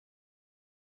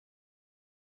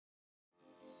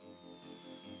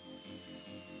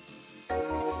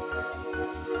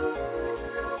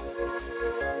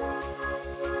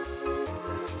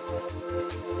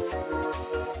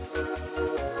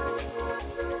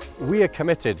We are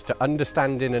committed to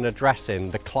understanding and addressing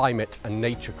the climate and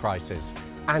nature crisis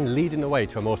and leading the way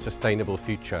to a more sustainable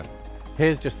future.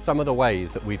 Here's just some of the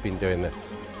ways that we've been doing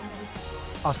this.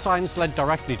 Our science led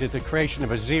directly to the creation of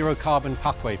a zero carbon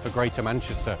pathway for Greater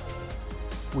Manchester.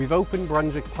 We've opened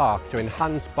Brunswick Park to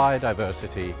enhance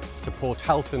biodiversity, support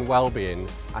health and well-being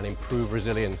and improve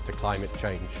resilience to climate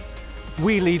change.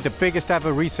 We lead the biggest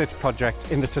ever research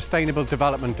project in the sustainable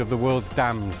development of the world's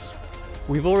dams.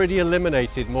 We've already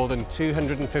eliminated more than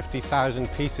 250,000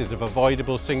 pieces of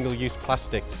avoidable single-use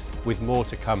plastics, with more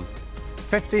to come.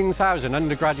 15,000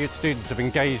 undergraduate students have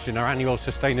engaged in our annual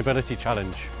sustainability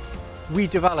challenge. We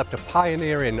developed a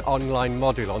pioneering online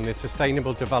module on the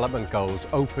Sustainable Development Goals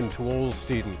open to all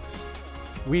students.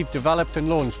 We've developed and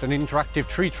launched an interactive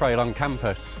tree trail on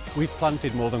campus. We've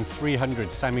planted more than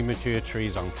 300 semi-mature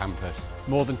trees on campus.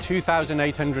 More than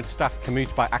 2,800 staff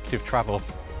commute by active travel.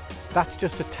 That's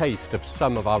just a taste of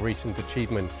some of our recent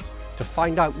achievements. To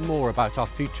find out more about our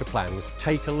future plans,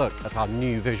 take a look at our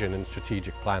new vision and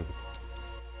strategic plan.